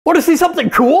Want to see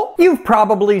something cool? You've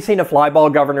probably seen a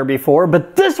Flyball Governor before,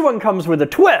 but this one comes with a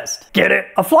twist. Get it?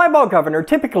 A Flyball Governor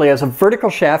typically has a vertical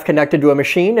shaft connected to a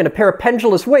machine and a pair of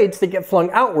pendulous weights that get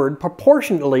flung outward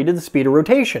proportionately to the speed of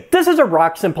rotation. This is a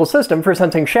rock-simple system for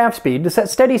sensing shaft speed to set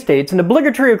steady states, an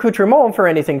obligatory accoutrement for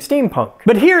anything steampunk.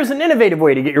 But here's an innovative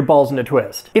way to get your balls in a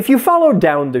twist. If you follow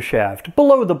down the shaft,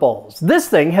 below the balls, this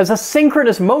thing has a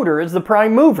synchronous motor as the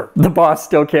prime mover. The boss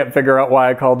still can't figure out why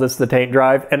I called this the taint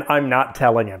drive, and I'm not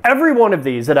telling him. Every one of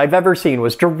these that I've ever seen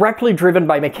was directly driven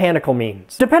by mechanical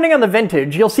means. Depending on the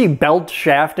vintage, you'll see belt,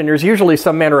 shaft, and there's usually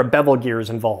some manner of bevel gears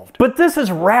involved. But this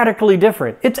is radically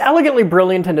different. It's elegantly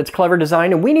brilliant in its clever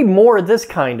design, and we need more of this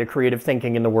kind of creative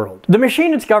thinking in the world. The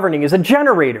machine it's governing is a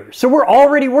generator, so we're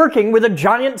already working with a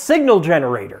giant signal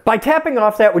generator. By tapping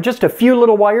off that with just a few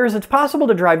little wires, it's possible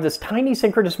to drive this tiny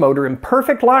synchronous motor in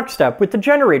perfect lockstep with the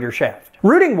generator shaft.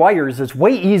 Routing wires is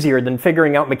way easier than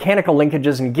figuring out mechanical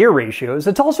linkages and gear ratios.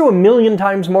 It's also a million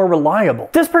times more reliable.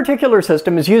 This particular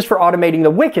system is used for automating the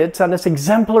wickets on this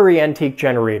exemplary antique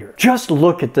generator. Just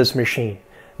look at this machine.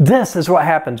 This is what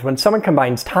happens when someone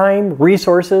combines time,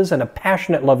 resources, and a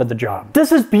passionate love of the job.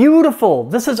 This is beautiful,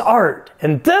 this is art,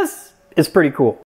 and this is pretty cool.